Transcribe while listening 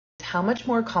how much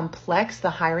more complex the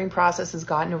hiring process has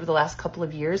gotten over the last couple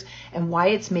of years and why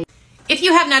it's made. If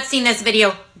you have not seen this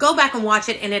video, go back and watch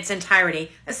it in its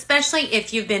entirety, especially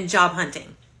if you've been job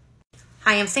hunting.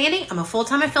 Hi, I'm Sandy. I'm a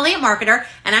full-time affiliate marketer,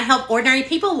 and I help ordinary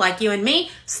people like you and me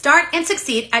start and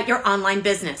succeed at your online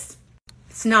business.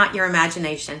 It's not your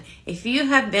imagination. If you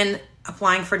have been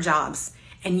applying for jobs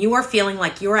and you are feeling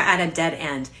like you are at a dead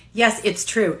end, yes, it's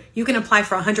true. You can apply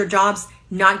for 100 jobs,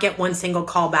 not get one single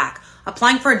call back.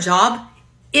 Applying for a job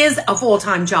is a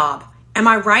full-time job. Am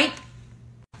I right?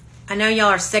 I know y'all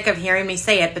are sick of hearing me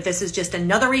say it, but this is just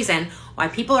another reason why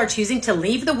people are choosing to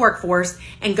leave the workforce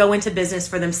and go into business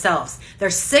for themselves.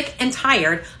 They're sick and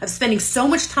tired of spending so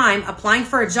much time applying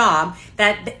for a job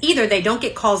that either they don't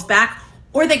get calls back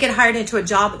or they get hired into a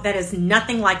job that is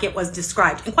nothing like it was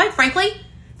described. And quite frankly,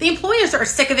 the employers are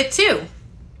sick of it too.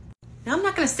 Now, I'm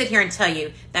not going to sit here and tell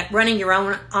you that running your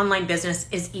own online business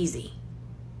is easy.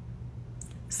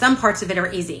 Some parts of it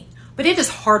are easy, but it is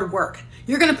hard work.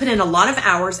 You're going to put in a lot of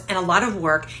hours and a lot of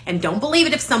work, and don't believe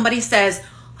it if somebody says,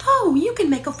 oh, you can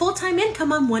make a full-time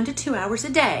income on 1 to 2 hours a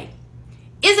day.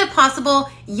 Is it possible?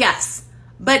 Yes,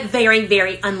 but very,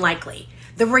 very unlikely.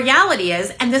 The reality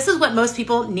is, and this is what most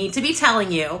people need to be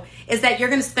telling you, is that you're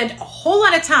going to spend a whole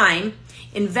lot of time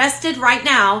invested right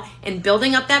now in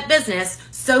building up that business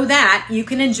so that you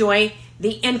can enjoy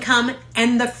the income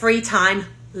and the free time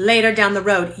later down the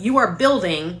road. You are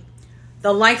building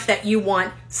the life that you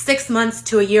want 6 months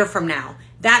to a year from now.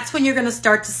 That's when you're going to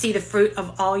start to see the fruit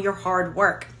of all your hard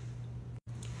work.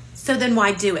 So then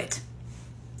why do it?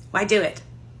 Why do it?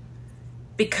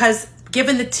 Because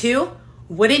given the two,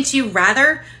 wouldn't you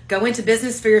rather go into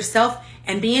business for yourself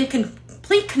and be in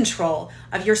complete control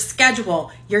of your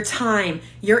schedule, your time,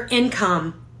 your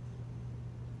income,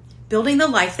 building the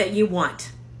life that you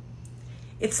want?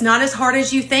 It's not as hard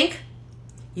as you think.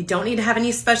 You don't need to have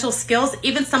any special skills.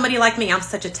 Even somebody like me, I'm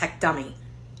such a tech dummy.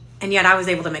 And yet I was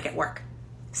able to make it work.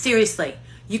 Seriously,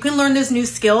 you can learn those new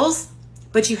skills,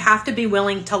 but you have to be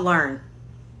willing to learn.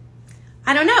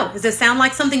 I don't know. Does this sound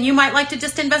like something you might like to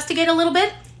just investigate a little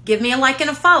bit? Give me a like and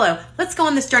a follow. Let's go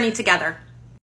on this journey together.